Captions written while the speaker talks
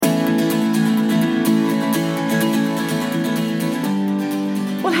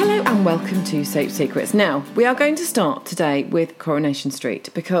and welcome to Soap Secrets. Now, we are going to start today with Coronation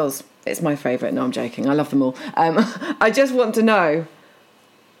Street because it's my favourite. No, I'm joking. I love them all. I just want to know,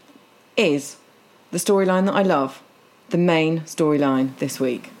 is the storyline that I love the main storyline this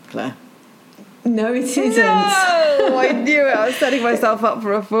week, Claire? No, it isn't. No, I knew it. I was setting myself up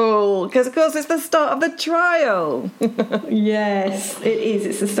for a fool. Because, of course, it's the start of the trial. Yes, it is.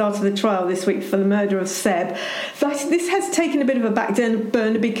 It's the start of the trial this week for the murder of Seb. This has taken a bit of a back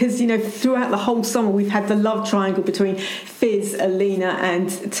burner because, you know, throughout the whole summer we've had the love triangle between Fizz, Alina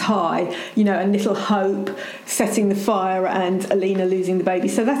and Ty, you know, and Little Hope setting the fire and Alina losing the baby.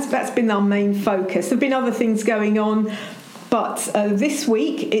 So that's been our main focus. There have been other things going on, but this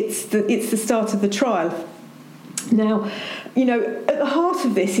week it's the start of the trial. Now, you know, at the heart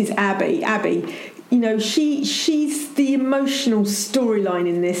of this is Abby. Abby, you know, she's the emotional storyline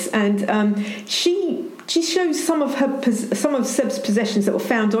in this, and she shows some of Seb's possessions that were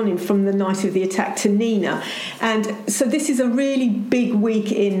found on him from the night of the attack to Nina, and so this is a really big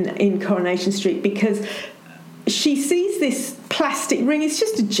week in Coronation Street because she sees this plastic ring. It's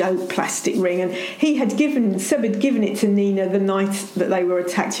just a joke plastic ring, and Seb had given it to Nina the night that they were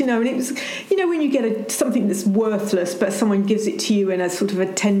attacked, you know, and it was, you know, when you get something that's worthless but someone gives it to you in a sort of a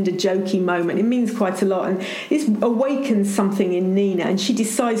tender jokey moment, it means quite a lot, and it awakens something in Nina, and she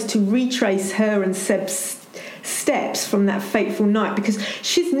decides to retrace her and Seb's steps from that fateful night because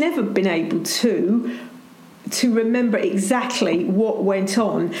she's never been able to remember exactly what went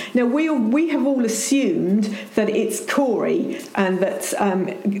on. Now, we have all assumed that it's Corey and that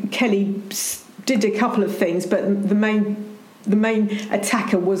Kelly did a couple of things, but the main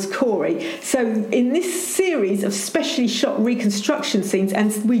attacker was Corey. So in this series of specially shot reconstruction scenes,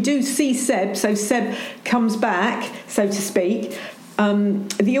 and we do see Seb, so Seb comes back, so to speak,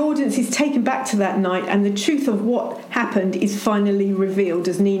 the audience is taken back to that night, and the truth of what happened is finally revealed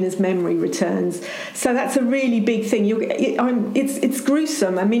as Nina's memory returns. So that's a really big thing. It's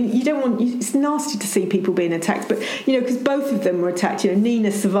gruesome. I mean, it's nasty to see people being attacked, but, you know, because both of them were attacked. You know,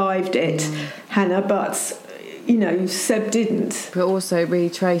 Nina survived it, Hannah, but, you know, Seb didn't. But also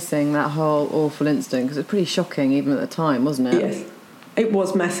retracing that whole awful incident, because it was pretty shocking even at the time, wasn't it? Yes. It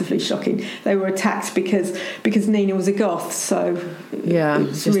was massively shocking. They were attacked because Nina was a goth, so yeah,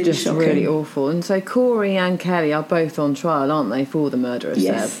 it's really shocking. Really awful. And so Corey and Kelly are both on trial, aren't they, for the murder of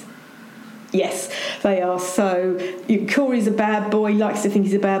Seb? Yes, they are. So Corey's a bad boy. He likes to think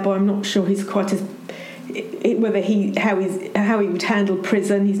he's a bad boy. I'm not sure he's quite as how he would handle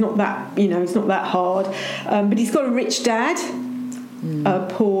prison. He's not that, you know, he's not that hard. But he's got a rich dad.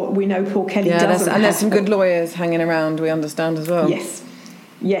 Poor Kelly doesn't. And there's some good lawyers hanging around, we understand, as well.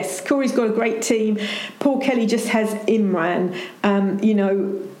 Yes, Corey's got a great team. Poor Kelly just has Imran, you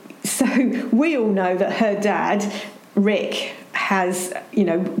know, so we all know that her dad, Rick, has, you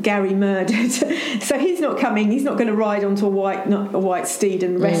know, Gary murdered. So he's not going to ride onto a white steed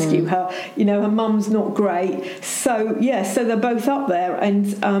and rescue her. You know, her mum's not great. So they're both up there,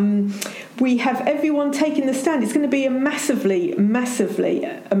 and we have everyone taking the stand. It's going to be a massively, massively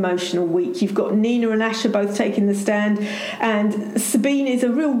emotional week. You've got Nina and Asha both taking the stand, and Sabine is a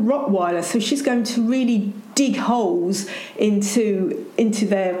real Rottweiler, so she's going to really dig holes into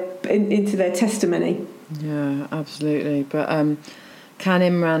their testimony. Yeah, absolutely. But can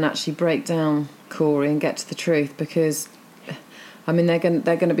Imran actually break down Corey and get to the truth? Because, I mean, they're going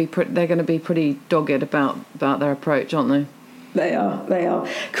to be pretty dogged about their approach, aren't they? They are.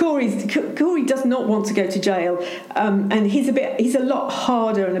 Corey does not want to go to jail, and he's a lot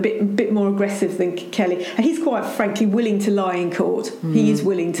harder and a bit more aggressive than Kelly. And he's quite frankly willing to lie in court. He is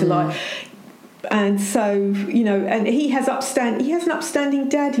willing to lie. And so, you know, and he has an upstanding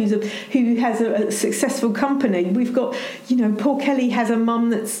dad who has a successful company. We've got, you know, poor Kelly has a mum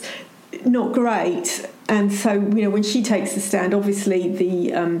that's not great, and so, you know, when she takes the stand, obviously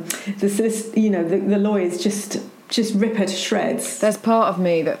the lawyers just rip her to shreds. There's part of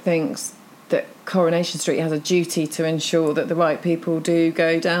me that thinks that Coronation Street has a duty to ensure that the right people do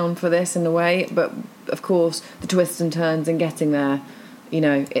go down for this in a way, but of course the twists and turns in getting there, you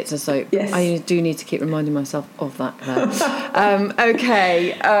know, it's a soap. Yes. I do need to keep reminding myself of that.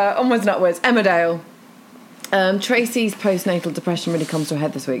 Okay, onwards and upwards. Emmerdale. Tracy's postnatal depression really comes to a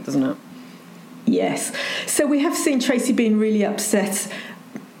head this week, doesn't it? Yes. So we have seen Tracy being really upset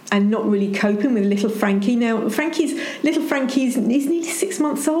not really coping with little Frankie. Now, little Frankie's nearly 6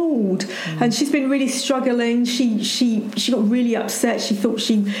 months old, and she's been really struggling. She got really upset. She thought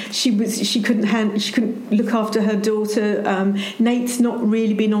she couldn't look after her daughter. Nate's not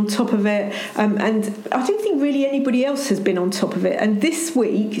really been on top of it, and I don't think really anybody else has been on top of it. And this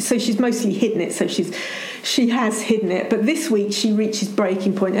week, so she's mostly hidden it. So she has hidden it, but this week she reaches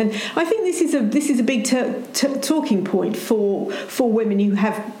breaking point, and I think this is a big talking point for women who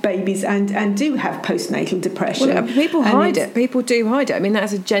have babies and do have postnatal depression. Well, people hide it. People do hide it. I mean,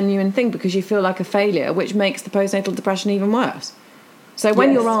 that's a genuine thing because you feel like a failure, which makes the postnatal depression even worse. So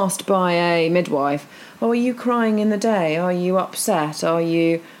when you're asked by a midwife, "Oh, are you crying in the day? Are you upset? Are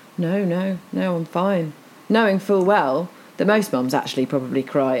you?" No, I'm fine. Knowing full well that most mums actually probably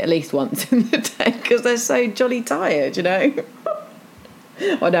cry at least once in the day because they're so jolly tired, you know.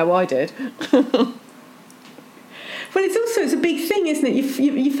 I know I did. Well, it's a big thing, isn't it?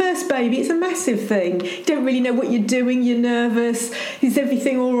 Your first baby, it's a massive thing. You don't really know what you're doing. You're nervous. Is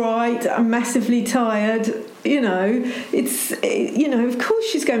everything all right? I'm massively tired. Of course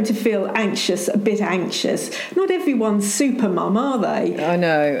she's going to feel a bit anxious. Not everyone's super mum, are they? I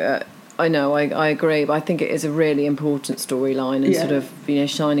know. I agree, but I think it is a really important storyline and sort of,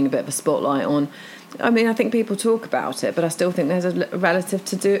 shining a bit of a spotlight on. I mean, I think people talk about it, but I still think there's a relative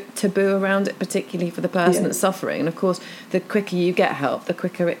taboo around it, particularly for the person that's suffering. And of course, the quicker you get help, the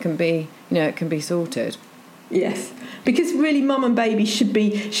quicker it can be, it can be sorted. Yes, because really, mum and baby should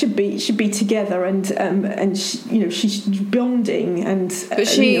be together, and she's bonding, but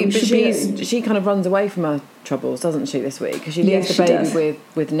she kind of runs away from her troubles, doesn't she, this week? Because she leaves the baby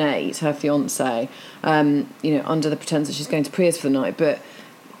with Nate, her fiance, under the pretense that she's going to Priya's for the night, but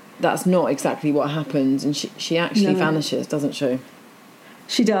that's not exactly what happens, and she actually vanishes, doesn't she?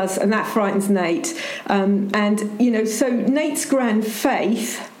 She does, and that frightens Nate. So Nate's gran,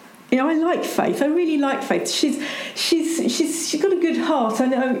 Faith. I like Faith. I really like Faith. She's got a good heart. I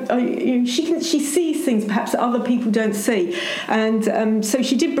know. She sees things perhaps that other people don't see, and so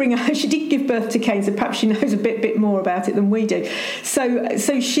she did give birth to Kane. So perhaps she knows a bit more about it than we do. So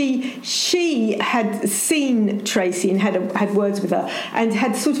she had seen Tracy and had words with her, and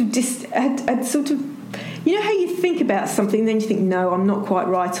had sort of. You know how you think about something, then you think, no, I'm not quite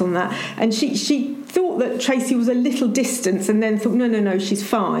right on that. And she thought that Tracy was a little distant, and then thought, no, she's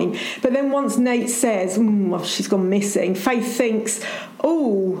fine. But then once Nate says, she's gone missing, Faith thinks,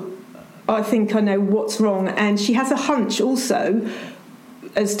 I think I know what's wrong. And she has a hunch also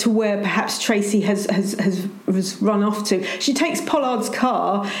as to where perhaps Tracy has run off to. She takes Pollard's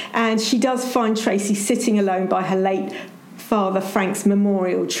car, and she does find Tracy sitting alone by her late father Frank's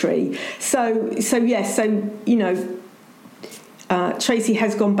memorial tree. Tracy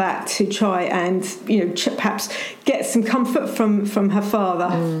has gone back to try and perhaps get some comfort from her father.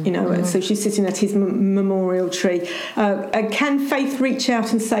 And so she's sitting at his memorial tree. Can Faith reach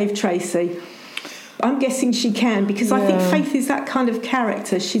out and save Tracy? I'm guessing she can, because I think Faith is that kind of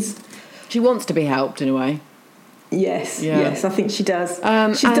character. She wants to be helped in a way. Yes, I think she does.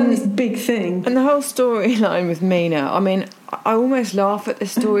 She's done this big thing. And the whole storyline with Mina, I mean, I almost laugh at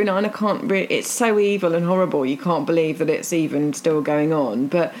this storyline. I can't really... It's so evil and horrible, you can't believe that it's even still going on.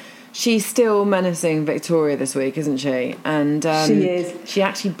 But she's still menacing Victoria this week, isn't she? And she is. She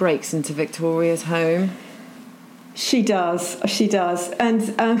actually breaks into Victoria's home. She does, and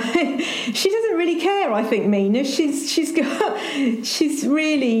she doesn't really care. I think Mina. She's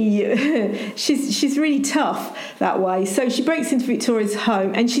really tough that way. So she breaks into Victoria's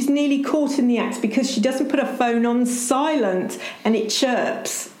home, and she's nearly caught in the act because she doesn't put her phone on silent, and it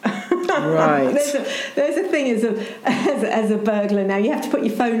chirps. Right. There's a thing as a burglar now. You have to put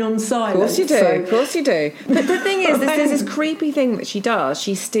your phone on silent. Of course you do. But the thing is, there's this creepy thing that she does.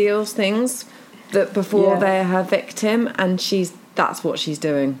 She steals things that before they're her victim, and that's what she's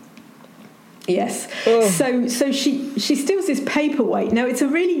doing. Yes. Oh. So she steals this paperweight. Now it's a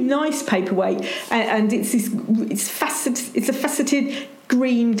really nice paperweight, and it's a faceted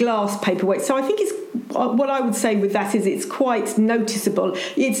green glass paperweight. So I think what I would say with that is it's quite noticeable.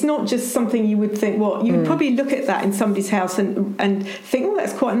 It's not just something you would think, you would probably look at that in somebody's house and think,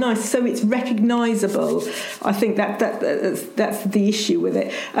 that's quite nice. So it's recognisable. I think that's the issue with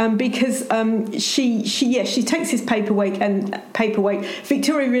it, because she takes this paperweight.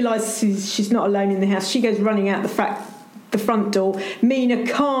 Victoria realises she's not alone in the house. She goes running out the front door. Mina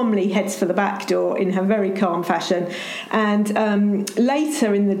calmly heads for the back door in her very calm fashion. And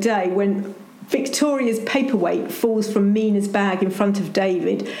later in the day, when Victoria's paperweight falls from Mina's bag in front of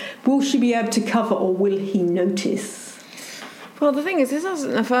David, will she be able to cover, or will he notice? Well, the thing is, this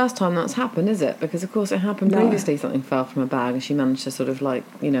isn't the first time that's happened, is it? Because, of course, it happened previously. Something fell from a bag and she managed to sort of, like,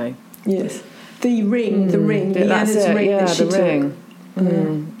 you know... Yes. The ring, Leanna's ring that she took.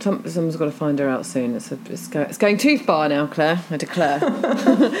 Ring. Someone's got to find her out soon. It's going too far now, Claire, I declare.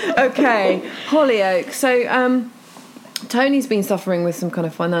 Okay, Hollyoaks. So Tony's been suffering with some kind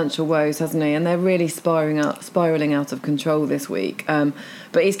of financial woes, hasn't he? And they're really spiralling out of control this week.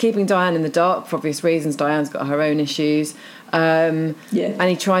 But he's keeping Diane in the dark for obvious reasons. Diane's got her own issues. And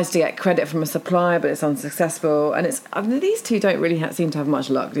he tries to get credit from a supplier, but it's unsuccessful. And these two don't really seem to have much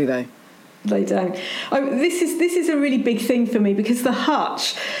luck, do they? They don't. This is a really big thing for me because the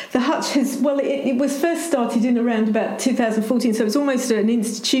Hutch has, well, it was first started in around about 2014, so it's almost an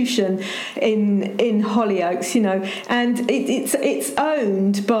institution in Hollyoaks, you know, and it's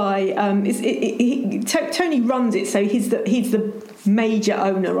owned by Tony runs it, so he's the major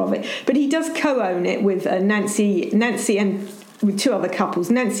owner of it, but he does co-own it with Nancy and with two other couples,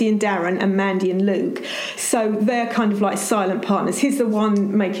 Nancy and Darren, and Mandy and Luke. So they're kind of like silent partners. He's the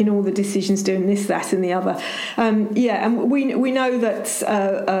one making all the decisions, doing this, that, and the other. And we know that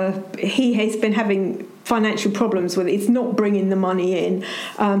he has been having financial problems with it. It's not bringing the money in.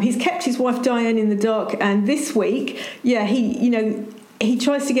 He's kept his wife Diane in the dark, and this week, he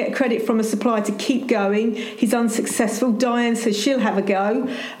tries to get credit from a supplier to keep going. He's unsuccessful. Diane says she'll have a go,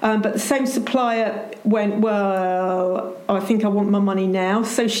 but the same supplier went, well, I think I want my money now.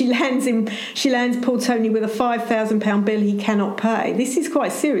 So she lands poor Tony with a £5,000 bill he cannot pay. This is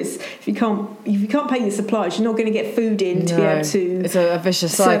quite serious. If you can't pay your suppliers, you're not going to get food in to be able to. It's a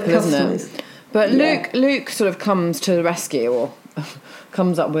vicious cycle, isn't it? But Luke sort of comes to the rescue, or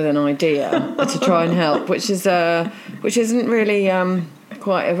comes up with an idea to try and help, which isn't really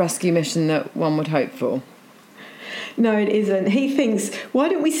quite a rescue mission that one would hope for. No, it isn't. He thinks, why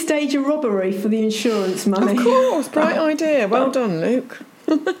don't we stage a robbery for the insurance money? Of course, bright idea. Well done, Luke.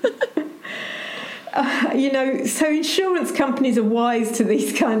 So insurance companies are wise to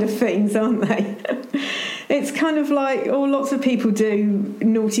these kind of things, aren't they? It's kind of like, lots of people do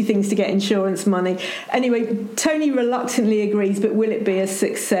naughty things to get insurance money. Anyway, Tony reluctantly agrees, but will it be a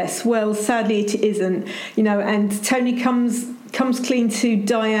success? Well, sadly it isn't, and Tony comes clean to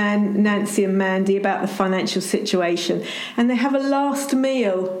Diane, Nancy and Mandy about the financial situation, and they have a last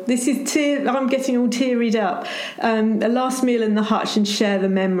meal. This is I'm getting all tearied up. A last meal in the hutch and share the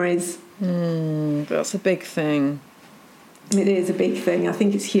memories. That's a big thing. It is a big thing. I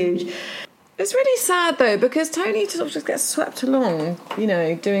think it's huge. It's really sad though, because Tony sort of just gets swept along,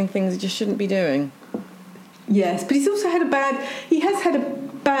 doing things he just shouldn't be doing. Yes, but he's also had a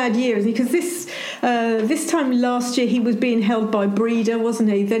bad year, isn't he? Because this time last year he was being held by Breeder, wasn't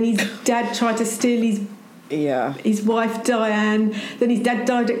he? Then his dad tried to steal his wife Diane. Then his dad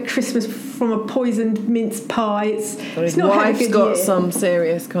died at Christmas from a poisoned mince pie. His wife's got some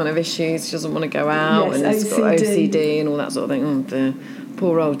serious kind of issues. She doesn't want to go out, and he's got OCD and all that sort of thing. Oh dear,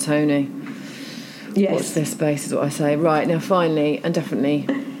 poor old Tony. Yes. Watch this space is what I say. Right, now finally, and definitely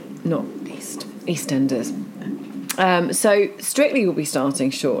not EastEnders. So Strictly will be starting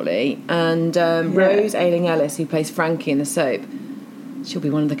shortly, and Rose Ayling-Ellis, who plays Frankie in the soap, she'll be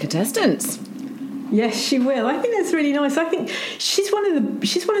one of the contestants. Yes, she will. I think that's really nice. I think she's a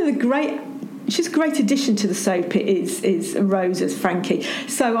great addition to the soap. It is Rose as Frankie.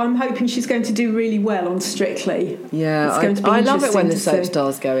 So I'm hoping she's going to do really well on Strictly. Yeah, I love it when the soap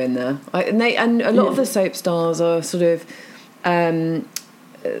stars go in there. And a lot of the soap stars are sort of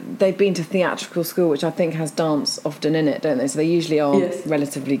they've been to theatrical school, which I think has dance often in it, don't they? So they usually are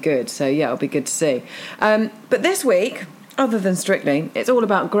relatively good. So yeah, it'll be good to see. But this week, other than Strictly, it's all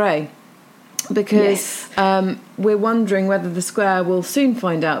about Grey. Because we're wondering whether the Square will soon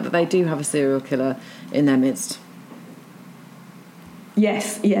find out that they do have a serial killer in their midst.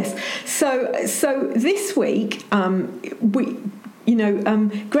 Yes. So this week, Grey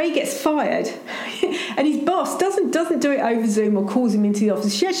gets fired, and his boss doesn't do it over Zoom or calls him into the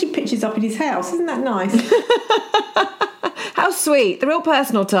office. She actually pitches up at his house. Isn't that nice? How sweet! The real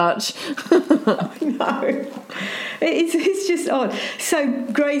personal touch. I know. It's just odd. So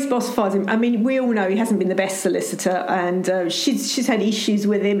Grey's boss fires him. I mean, we all know he hasn't been the best solicitor, and she's had issues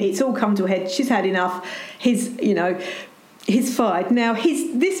with him. It's all come to a head. She's had enough. He's fired. Now,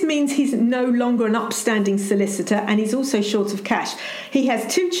 this means he's no longer an upstanding solicitor, and he's also short of cash. He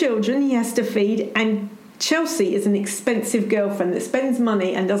has 2 children he has to feed, and Chelsea is an expensive girlfriend that spends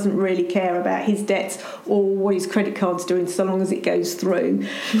money and doesn't really care about his debts or what his credit card's doing so long as it goes through.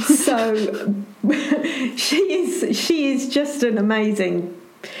 So she is just an amazing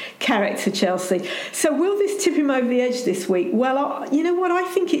character, Chelsea. So will this tip him over the edge this week? Well, you know what? I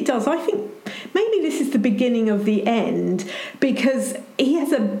think it does. I think maybe this is the beginning of the end, because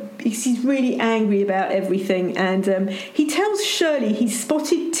he's really angry about everything, and he tells Shirley he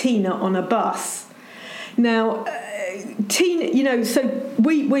spotted Tina on a bus. Now, Tina, so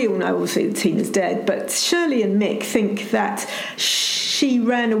we all know obviously that Tina's dead, but Shirley and Mick think that she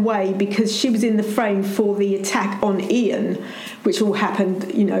ran away because she was in the frame for the attack on Ian, which all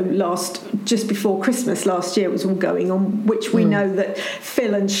happened, just before Christmas last year. It was all going on, which we know that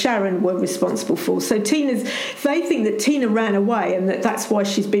Phil and Sharon were responsible for. So they think that Tina ran away, and that's why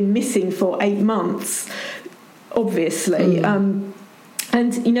she's been missing for 8 months, obviously.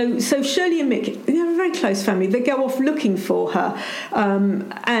 And, so Shirley and Mick, they're a very close family. They go off looking for her.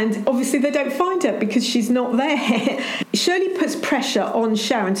 And obviously they don't find her because she's not there. Shirley puts pressure on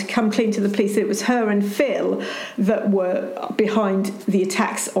Sharon to come clean to the police that it was her and Phil that were behind the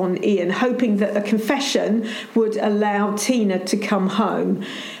attacks on Ian, hoping that a confession would allow Tina to come home.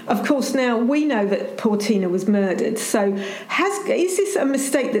 Of course, now we know that poor Tina was murdered. So is this a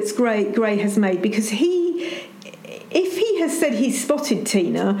mistake that Gray has made? Because if he has said he spotted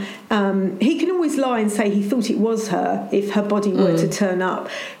Tina, he can always lie and say he thought it was her if her body were to turn up.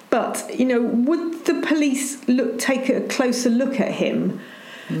 But, would the police take a closer look at him?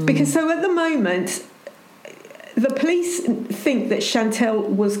 Because so at the moment, the police think that Chantel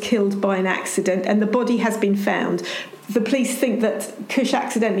was killed by an accident and the body has been found. The police think that Kush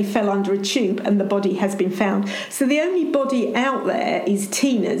accidentally fell under a tube and the body has been found. So the only body out there is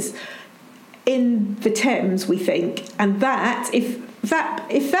Tina's, in the Thames, we think, and that if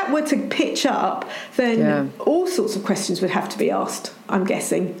that were to pitch up, then all sorts of questions would have to be asked, I'm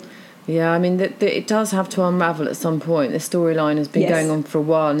guessing. Yeah, I mean, it does have to unravel at some point. The storyline has been going on for a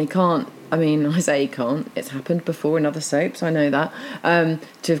while, and he can't. I mean, I say he can't. It's happened before in other soaps. I know that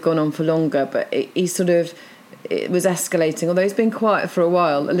to have gone on for longer, but it was escalating. Although he's been quiet for a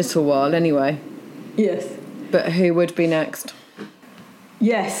little while anyway. Yes. But who would be next?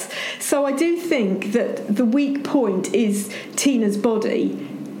 Yes. So I do think that the weak point is Tina's body,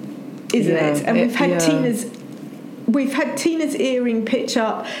 isn't it? And we've had Tina's earring pitch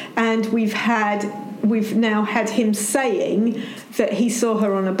up, and we've now had him saying that he saw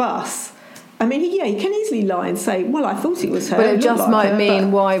her on a bus. I mean, he can easily lie and say, well, I thought it was her. But it just might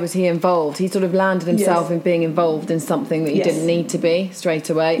mean, why was he involved? He sort of landed himself in being involved in something that he didn't need to be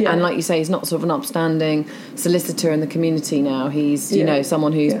straight away. Yeah. And like you say, he's not sort of an upstanding solicitor in the community now. He's,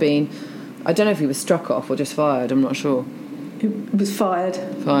 someone who's been, I don't know if he was struck off or just fired, I'm not sure. He was fired.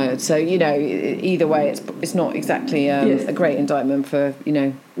 So, either way, it's not exactly a great indictment for,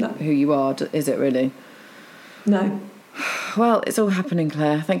 who you are, is it really? No. Well, it's all happening,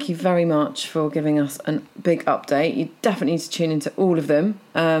 Claire. Thank you very much for giving us a big update. You definitely need to tune into all of them.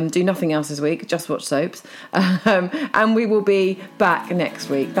 Do nothing else this week, just watch soaps. And we will be back next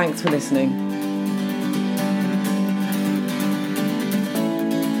week. Thanks for listening.